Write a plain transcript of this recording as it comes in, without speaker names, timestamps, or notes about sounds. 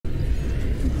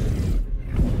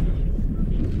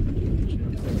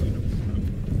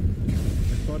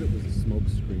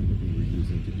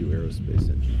aerospace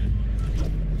engineer.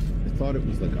 I thought it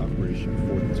was like Operation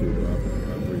Fortitude or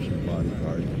Operation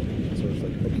Bodyguard. So it's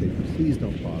like, okay, please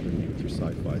don't bother me with your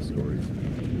sci-fi stories.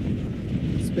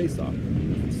 Space opera.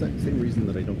 Same reason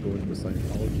that I don't go into a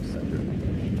Scientology center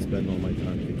and spend all my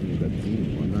time thinking about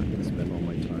Xeno. I'm not going to spend all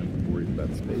my time worried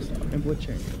about space opera. And what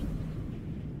changed?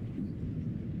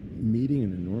 Meeting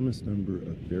an enormous number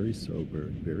of very sober,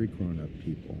 very grown-up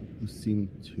people who seem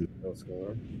to... What's going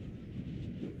on?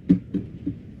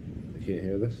 I can't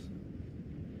hear this.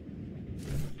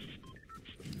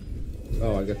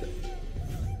 Oh, I got that.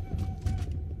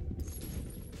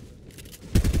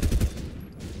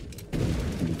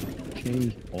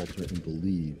 Change, alter, and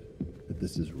believe that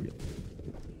this is real.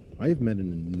 I have met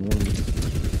an enormous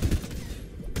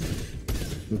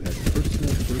who had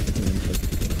personal, first-hand, like,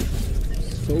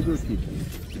 sober people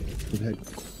who've had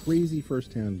crazy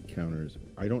first-hand encounters.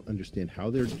 I don't understand how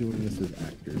they're doing this as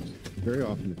actors. Very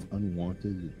often it's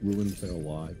unwanted, it ruins their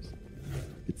lives.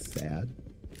 It's sad.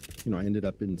 You know, I ended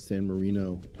up in San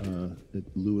Marino at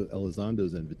Lou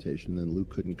Elizondo's invitation, and then Lou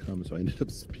couldn't come, so I ended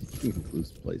up speaking at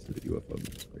Lou's place at a UFO,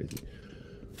 which was crazy.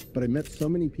 But I met so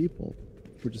many people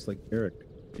who were just like, Eric,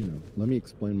 you know, let me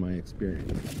explain my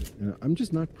experience. And I'm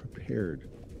just not prepared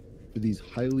for these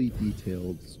highly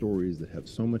detailed stories that have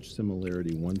so much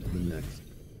similarity one to the next.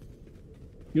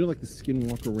 You know, like the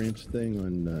Skinwalker Ranch thing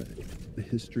on the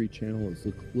History Channel.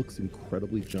 It looks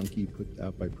incredibly junky, put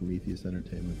out by Prometheus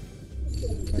Entertainment.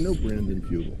 I know Brandon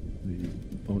Bugle, the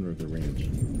owner of the ranch,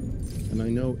 and I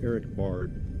know Eric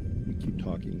Bard. We keep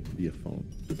talking via phone.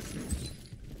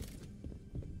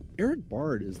 Eric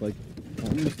Bard is like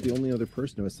almost the only other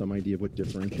person who has some idea of what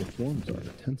differential forms are,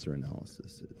 tensor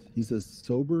analysis is. He's a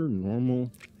sober,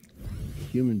 normal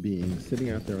human being sitting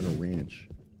out there on a ranch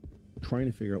trying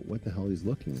to figure out what the hell he's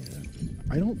looking at.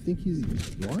 I don't think he's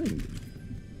lying.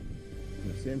 You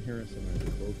know, Sam Harris and I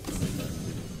are both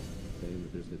saying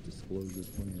that there's a disclosure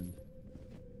plan,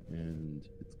 and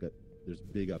there's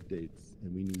big updates,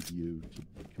 and we need you to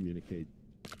communicate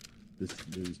this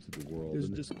news to the world. There's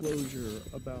disclosure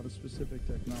about a specific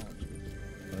technology.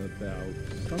 About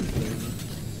something.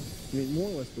 I mean, more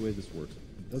or less the way this works.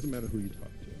 It doesn't matter who you talk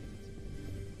to.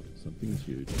 Something's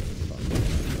huge.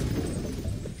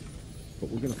 But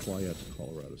we're going to fly out to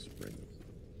Colorado Springs.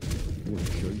 We're going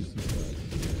to show you some stuff.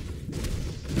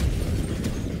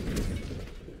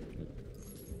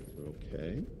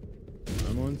 Okay.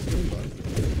 I'm on standby.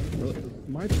 Well,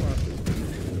 my process,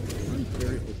 I'm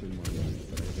very open-minded. I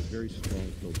have a very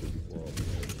strong filter before all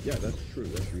this. Yeah, that's true.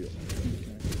 That's real.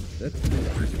 Okay. That's true.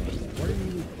 Why do you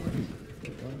need finding?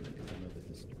 Well, because I know the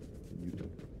history, and you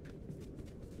don't.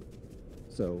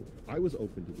 So I was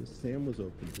open to this. Sam was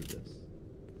open to this.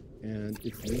 And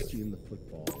it's Lucy in the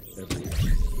football every day.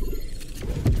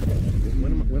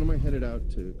 When am I headed out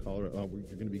to Colorado? Oh,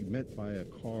 you're going to be met by a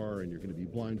car, and you're going to be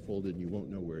blindfolded, and you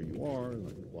won't know where you are.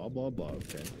 Like, blah blah blah.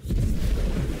 Okay.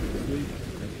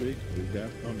 Next week, week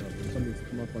after. Oh no, something's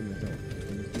come up on the hill,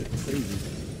 and it's getting crazy.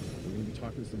 We're going to be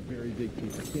talking to some very big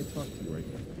people. I can't talk to you right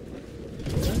now.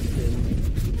 That's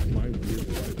been my weird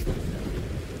life right now.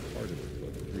 Part of it.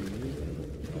 What, 3 years?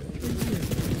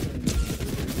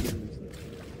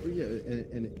 Yeah,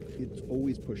 and it's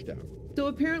always pushed out. So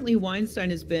apparently Weinstein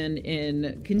has been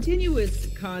in continuous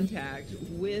contact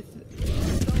with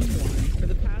someone for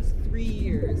the past 3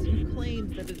 years who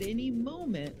claims that at any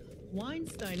moment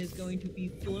Weinstein is going to be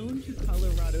flown to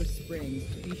Colorado Springs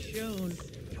to be shown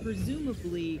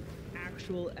presumably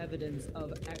actual evidence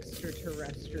of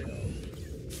extraterrestrials.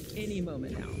 Any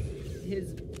moment now.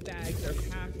 His bags are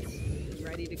packed,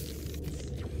 ready to...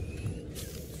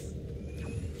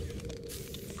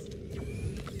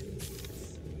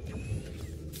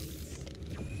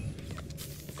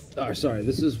 Oh, sorry,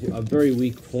 this is a very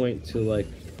weak point to, like,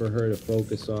 for her to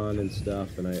focus on and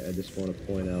stuff, and I just want to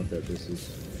point out that this is,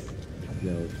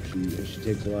 you know, she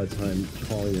takes a lot of time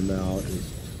calling him out,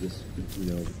 this,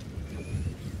 you know,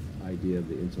 idea of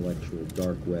the intellectual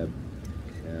dark web,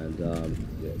 and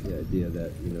the idea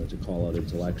that, you know, to call out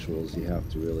intellectuals, you have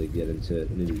to really get into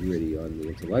nitty-gritty on the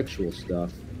intellectual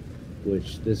stuff,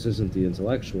 which this isn't the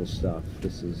intellectual stuff,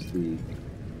 this is the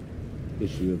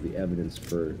issue of the evidence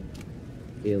for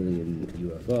alien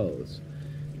UFOs.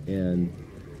 And,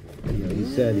 you know, he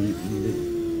said he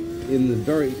in the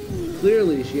very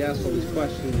clearly she asked all these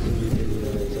questions, and you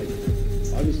know, it's like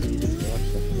obviously you didn't watch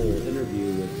the whole interview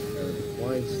with Eric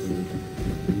Weinstein,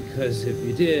 because if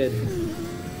you did, you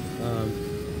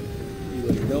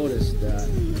would have noticed that,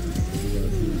 you know,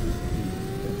 he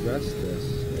addressed this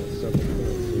at several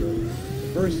points. You know,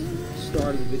 the first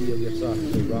start of the video gets off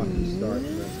to a rocky start,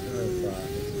 and that's kind of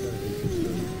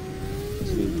interesting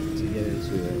to get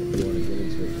into it, if you want to get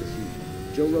into it, because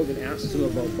Joe Rogan asked him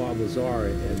about Bob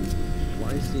Lazar, and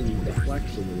Weinstein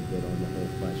deflects a little bit on the whole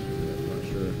question. I'm not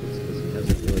sure if it's because he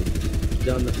hasn't really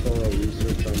done the thorough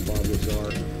research on Bob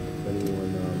Lazar. If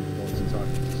anyone wants to talk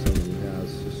to someone who has,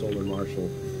 Solar Marshall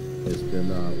has been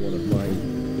one of my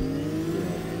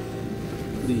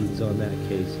leads on that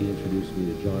case. He introduced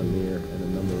me to John Lear and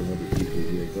a number of other people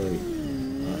who are very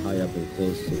high up and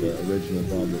close to the original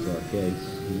Bob Lazar case,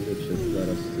 which has led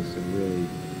us to some really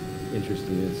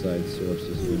interesting inside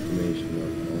sources of information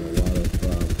on a lot of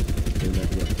the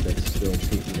network that's still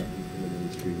taking up in the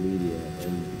mainstream media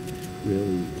and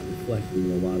really reflecting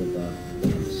a lot of the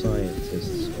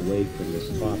scientists away from this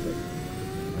topic,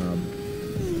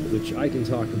 which I can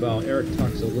talk about. Eric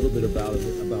talks a little bit about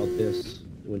this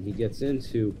when he gets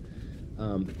into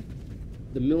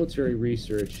the military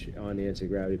research on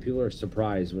anti-gravity. People are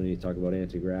surprised when you talk about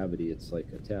anti-gravity. It's like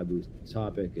a taboo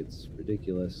topic. It's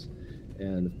ridiculous.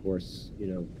 And of course,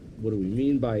 what do we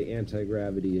mean by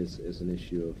anti-gravity is an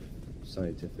issue of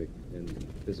scientific and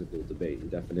physical debate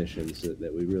and definitions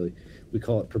that we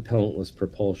call it propellantless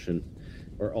propulsion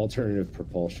or alternative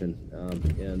propulsion.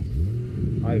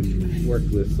 And I've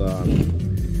worked with,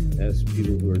 as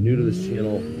people who are new to this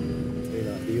channel may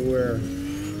not be aware,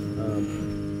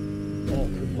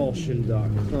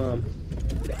 altpropulsion.com.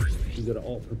 You go to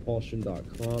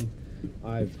altpropulsion.com.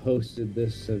 I've hosted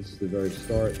this since the very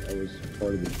start. I was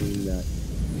part of the team that,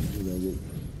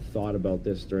 thought about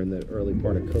this during the early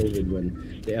part of COVID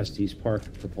when the Estes Park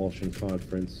Propulsion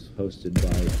Conference hosted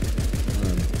by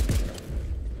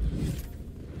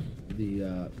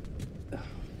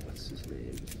what's his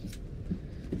name?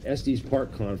 Estes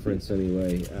Park Conference,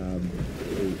 anyway.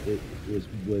 It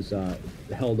was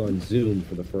held on Zoom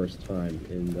for the first time,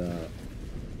 and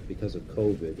because of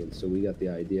COVID, and so we got the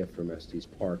idea from Estes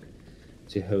Park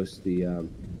to host the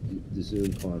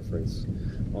Zoom conference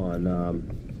on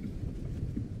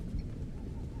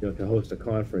to host a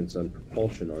conference on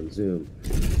propulsion on Zoom,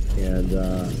 and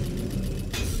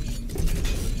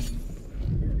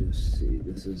let's see,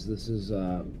 this is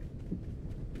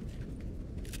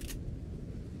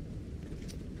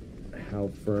Hal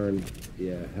Fern.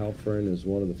 Yeah, Hal Fern is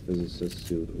one of the physicists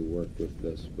who worked with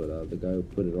this, but the guy who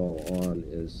put it all on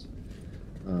is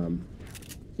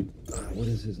what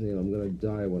is his name? I'm gonna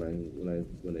die when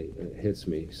it hits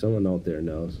me. Someone out there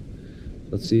knows.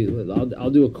 Let's see. I'll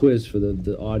do a quiz for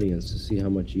the audience to see how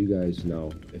much you guys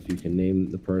know. If you can name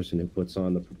the person who puts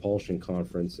on the propulsion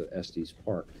conference at Estes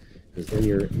Park, because then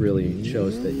you're really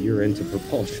shows that you're into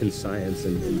propulsion science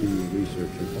and doing research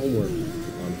and homework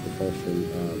on propulsion,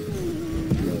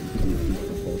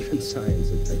 propulsion science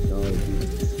and technology,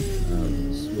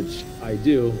 which I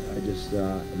do. I just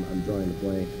I'm drawing a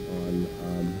blank on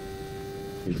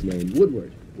his name.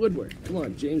 Woodward. Come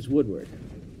on, James Woodward.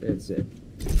 That's it.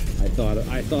 I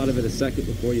thought of it a second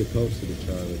before you posted it,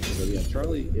 Charlie. So yeah,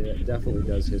 Charlie definitely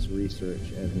does his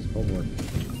research and his homework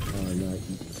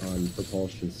on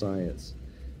propulsion science.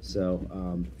 So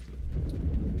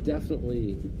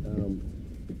definitely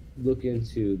look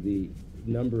into the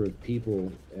number of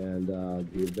people and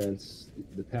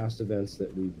the past events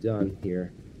that we've done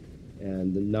here,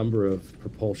 and the number of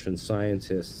propulsion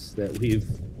scientists that we've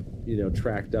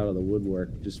tracked out of the woodwork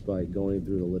just by going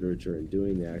through the literature and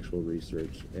doing the actual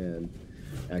research, and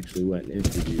actually went and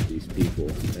interviewed these people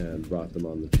and brought them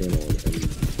on the channel, and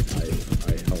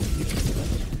I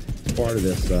helped part of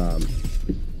this.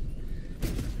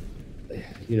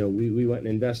 We went and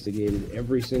investigated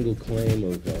every single claim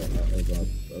of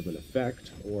an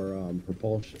effect or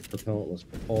propellantless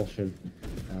propulsion,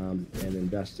 and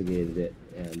investigated it.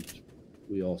 And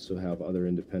we also have other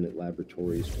independent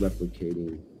laboratories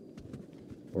replicating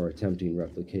or attempting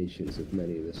replications of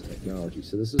many of this technology.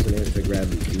 So this is an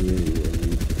anti-gravity community,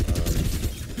 and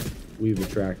we've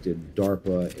attracted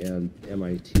DARPA and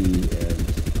MIT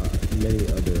and many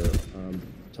other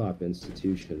top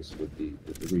institutions with the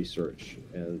research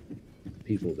and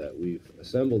people that we've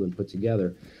assembled and put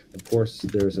together. Of course,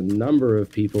 there's a number of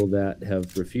people that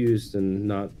have refused and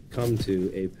not come to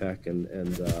APEC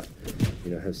and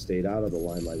have stayed out of the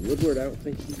limelight. Woodward, I don't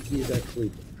think he's actually,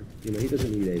 he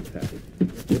doesn't need APEC.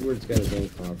 Woodward's got his own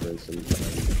conference, and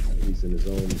he's in his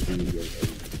own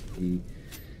league,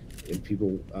 and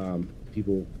people,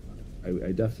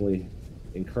 I definitely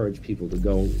encourage people to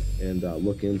go and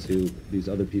look into these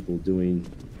other people doing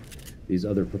these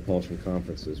other propulsion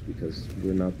conferences, because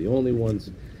we're not the only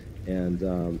ones, and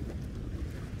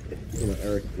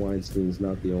Eric Weinstein's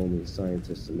not the only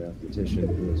scientist and mathematician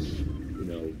who is,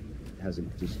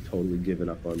 hasn't just totally given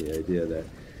up on the idea that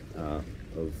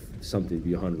of something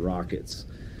beyond rockets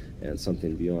and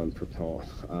something beyond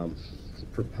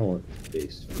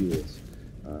propellant-based fuels.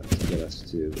 to get us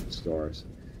to the stars.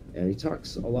 And he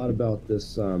talks a lot about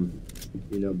this, you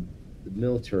know, the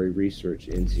military research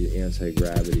into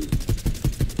anti-gravity.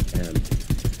 And,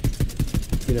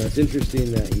 you know, it's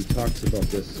interesting that he talks about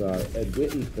this Ed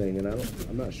Whitten thing, and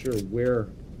I'm not sure where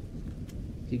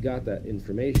he got that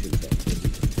information from.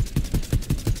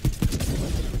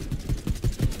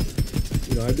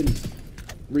 You know, I've been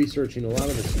researching a lot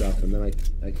of this stuff, and then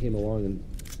I came along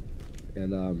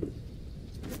and I've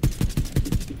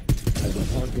been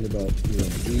talking about, you know,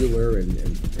 Wheeler and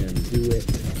Dewitt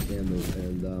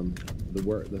and the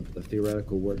work, the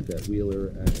theoretical work that Wheeler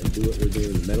and Dewitt were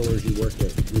doing, the metallurgy work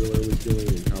that Wheeler was doing,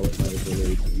 and how it might have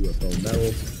related to UFO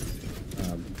metals.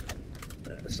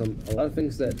 A lot of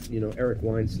things that, you know, Eric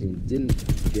Weinstein didn't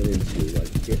get into,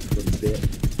 like bit for bit.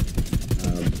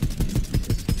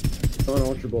 John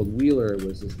Archibald Wheeler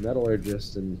was this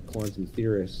metallurgist and quantum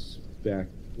theorist back,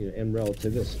 you know, and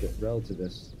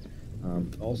relativist,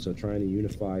 also trying to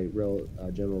unify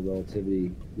general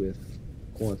relativity with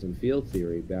quantum field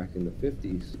theory back in the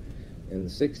 50s and the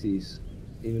 60s,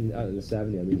 even in the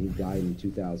 70s. I mean, he died in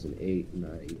 2008,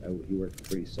 and he worked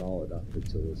pretty solid up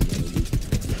until his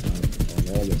 90s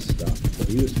on all this stuff. But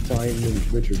he was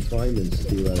Richard Feynman's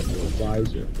theoretical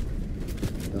advisor.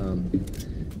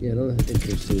 Yeah, another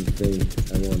interesting thing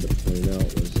I wanted to point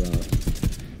out was,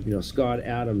 you know, Scott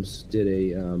Adams did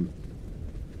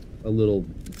a little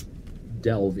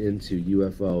delve into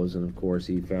UFOs, and of course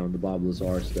he found the Bob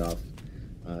Lazar stuff.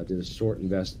 Did a short you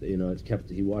know,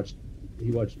 he watched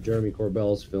Jeremy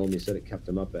Corbell's film. He said it kept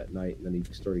him up at night, and then he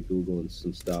started Googling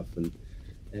some stuff, and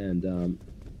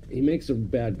he makes a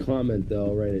bad comment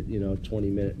though, right at, you know,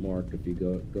 20-minute mark if you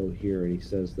go here, and he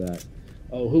says that,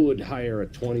 oh, who would hire a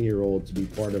 20-year-old to be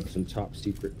part of some top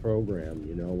secret program?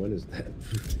 You know, when is that?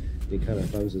 He kind of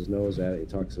thumbs his nose at it. He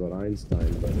talks about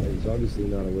Einstein, but he's obviously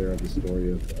not aware of the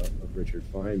story of Richard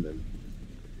Feynman.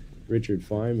 Richard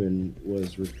Feynman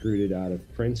was recruited out of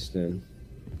Princeton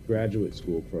graduate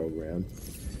school program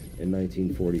in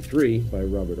 1943 by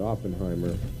Robert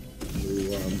Oppenheimer, who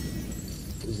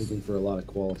was looking for a lot of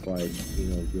qualified, you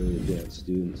know, really advanced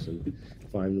students, and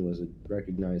Feynman was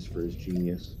recognized for his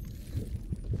genius,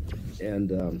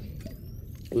 and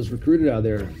was recruited out of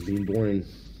there, being born in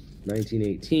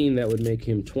 1918. That would make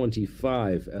him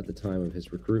 25 at the time of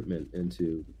his recruitment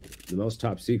into the most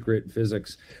top secret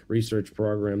physics research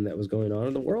program that was going on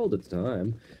in the world at the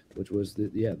time, which was the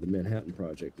Manhattan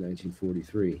Project,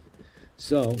 1943.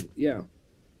 So yeah,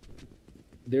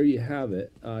 there you have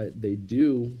it. They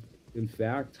do, in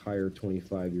fact, hire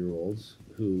 25-year-olds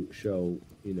who show,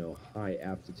 you know, high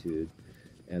aptitude,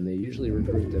 and they usually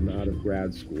recruit them out of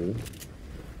grad school,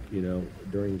 you know,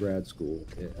 during grad school,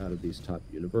 out of these top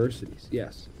universities.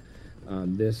 Yes,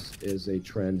 this is a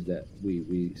trend that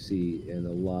we see in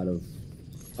a lot of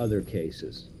other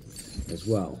cases as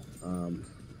well.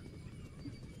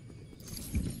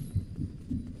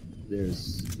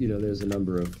 There's a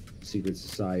number of secret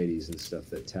societies and stuff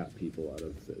that tap people out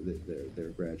of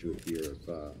their graduate year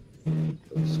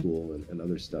of school and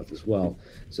other stuff as well.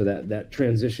 So that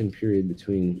transition period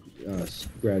between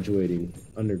graduating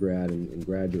undergrad and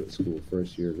graduate school,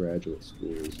 first year graduate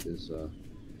school, is a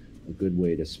good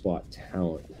way to spot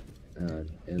talent.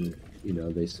 And you know,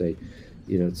 they say,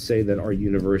 you know, say that our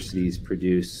universities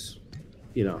produce,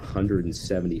 you know,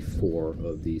 174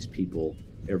 of these people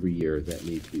every year that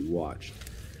need to be watched.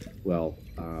 Well,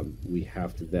 we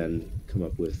have to then come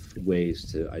up with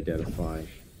ways to identify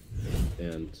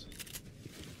and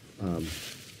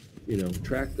you know,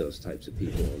 track those types of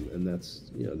people, and that's,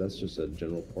 you know, that's just a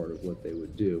general part of what they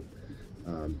would do.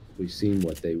 We've seen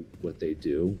what they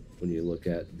do when you look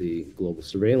at the global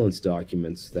surveillance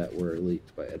documents that were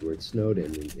leaked by Edward Snowden,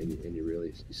 and you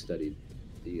really studied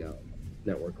the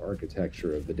network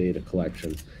architecture of the data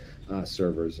collection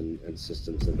servers and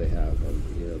systems that they have, and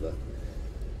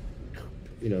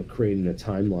you know, creating a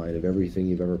timeline of everything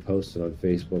you've ever posted on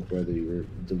Facebook, whether you were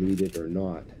deleted or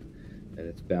not, and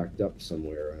it's backed up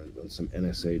somewhere on some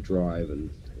NSA drive and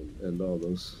all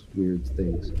those weird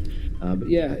things. But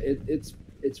yeah,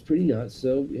 it's pretty nuts.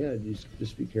 So yeah,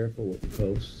 just be careful what you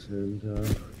post and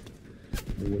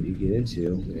what you get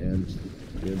into, and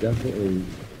you know, definitely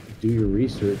do your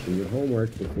research and your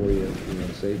homework before you know,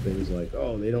 say things like,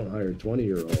 oh, they don't hire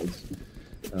 20-year-olds.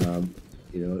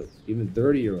 You know, even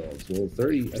 30-year-olds. Well, a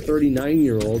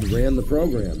 39-year-old ran the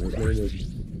program. His name was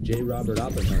J. Robert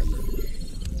Oppenheimer.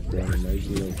 Born in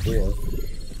 1904.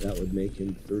 That would make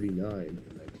him 39 in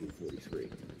 1943.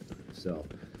 So,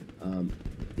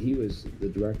 he was the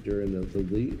director and the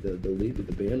lead,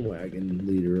 the bandwagon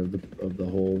leader of the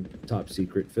whole top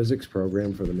secret physics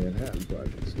program for the Manhattan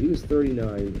Project. So he was 39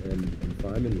 and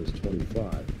Feynman was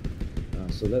 25.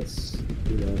 So that's,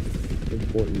 you know,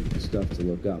 important stuff to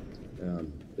look up.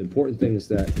 The important thing is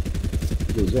that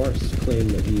Lazar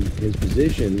claimed that his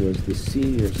position was the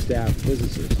senior staff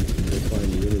physicist. You'll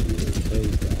find the interview that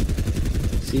explains that.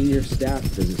 Senior staff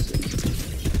physicist.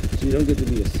 So you don't get to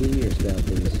be a senior staff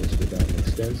physicist without an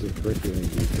extensive curriculum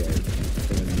these days.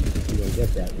 And you don't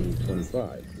get that when you're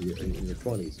 25, in your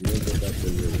 20s. You don't get that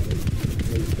till you're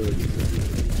late 30s.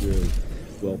 It's really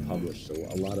well published. So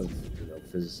a lot of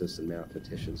physicists and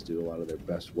mathematicians do a lot of their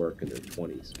best work in their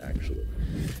 20s, actually.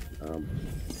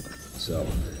 So,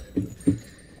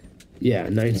 yeah,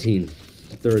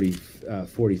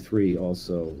 43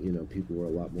 also, you know, people were a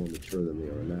lot more mature than they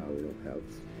are now. We don't have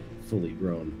fully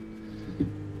grown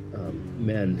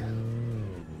men,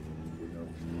 you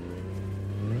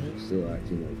know, still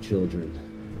acting like children.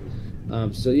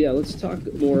 So, yeah, let's talk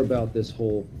more about this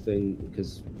whole thing,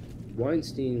 because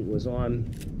Weinstein was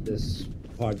on this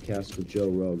podcast with Joe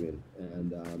Rogan,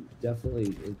 and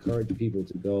definitely encourage people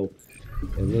to go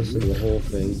and listen to the whole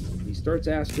thing. He starts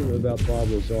asking him about Bob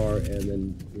Lazar, and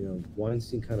then, you know,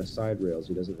 Weinstein kind of side rails.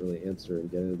 He doesn't really answer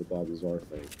and get into the Bob Lazar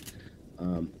thing.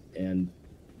 And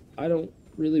I don't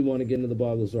really want to get into the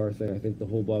Bob Lazar thing. I think the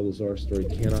whole Bob Lazar story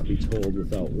cannot be told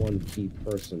without one key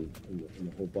person in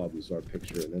the whole Bob Lazar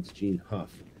picture, and that's Gene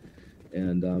Huff.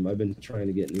 And I've been trying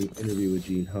to get an interview with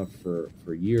Gene Huff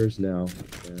for years now,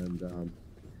 and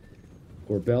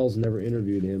Corbell's never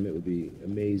interviewed him. It would be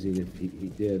amazing if he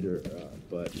did,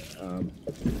 but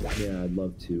yeah, I'd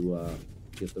love to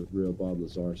get the real Bob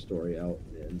Lazar story out,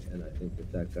 and I think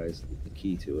that guy's the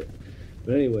key to it.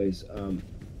 But anyways,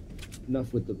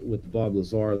 enough with the Bob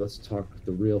Lazar. Let's talk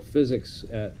the real physics.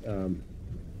 At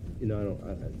you know,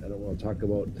 I don't want to talk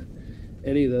about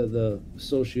any of the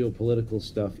socio-political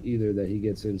stuff either that he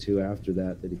gets into after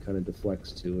that he kind of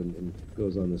deflects to and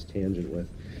goes on this tangent with.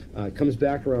 It comes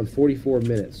back around 44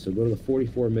 minutes, so go to the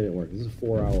 44-minute mark. This is a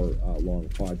 4-hour long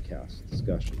podcast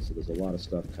discussion, so there's a lot of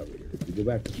stuff covered here. If you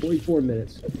go back to 44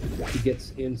 minutes, he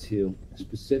gets into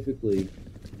specifically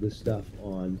the stuff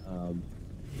on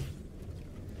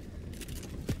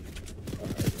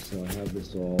so I have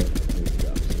this all linked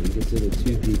up. So he gets into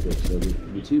two people. So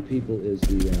the two people is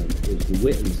the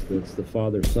Wittens, that's the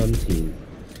father-son team,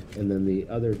 and then the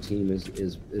other team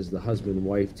is the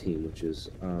husband-wife team, which is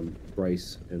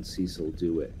Bryce and Cecil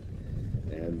DeWitt.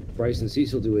 And Bryce and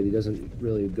Cecil DeWitt, he doesn't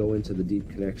really go into the deep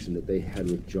connection that they had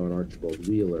with John Archibald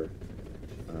Wheeler,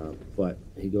 but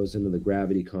he goes into the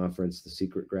gravity conference, the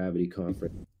secret gravity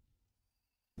conference.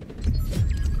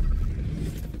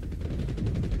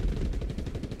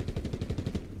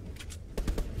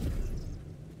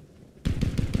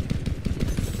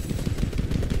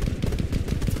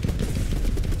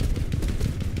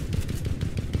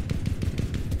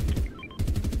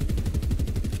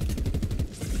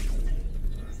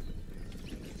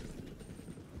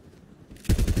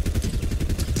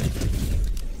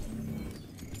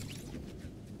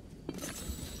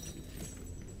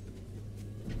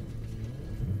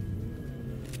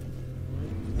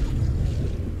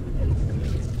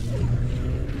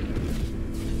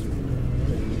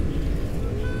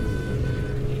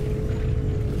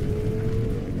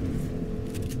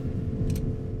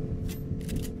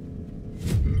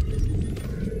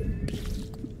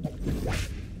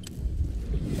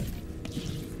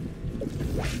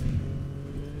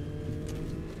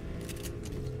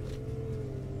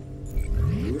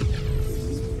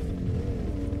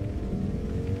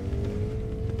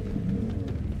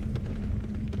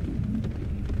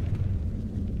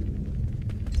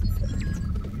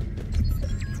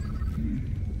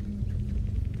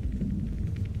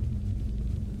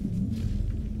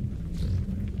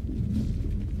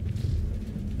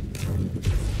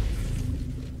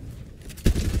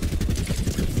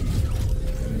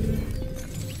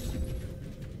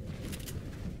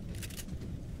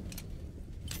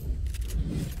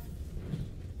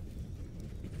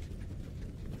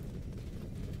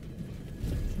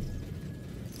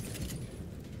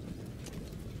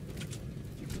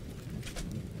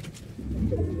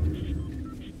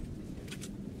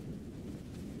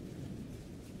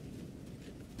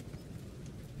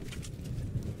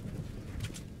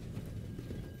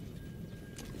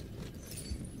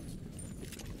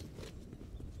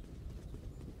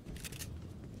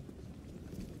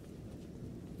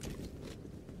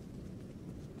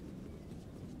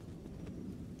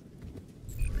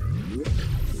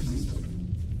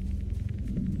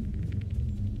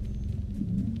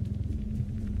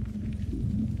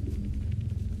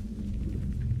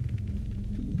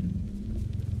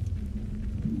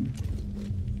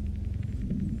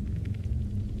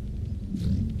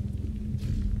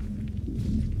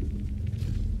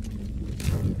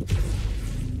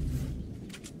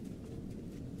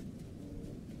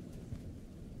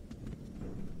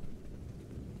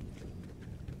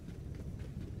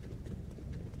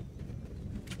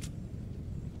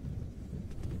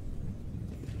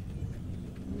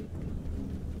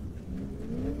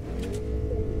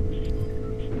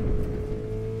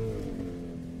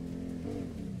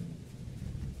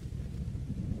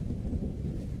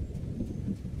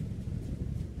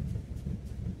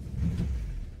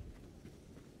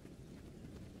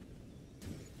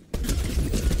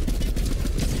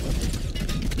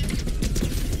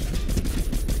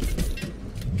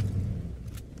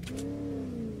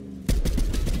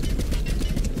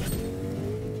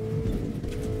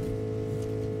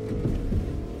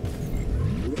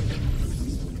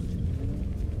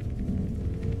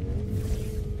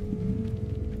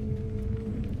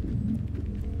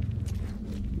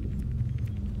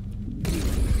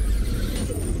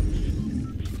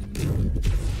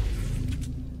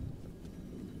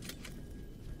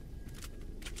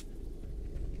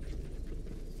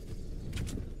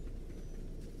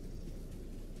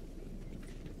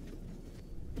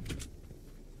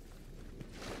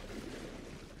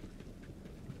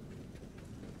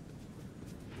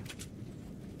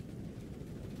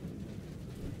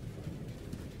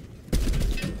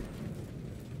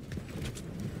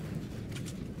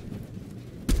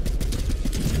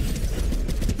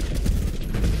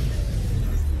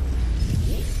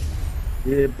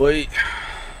 Yeah, boy.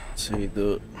 That's how you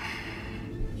do it.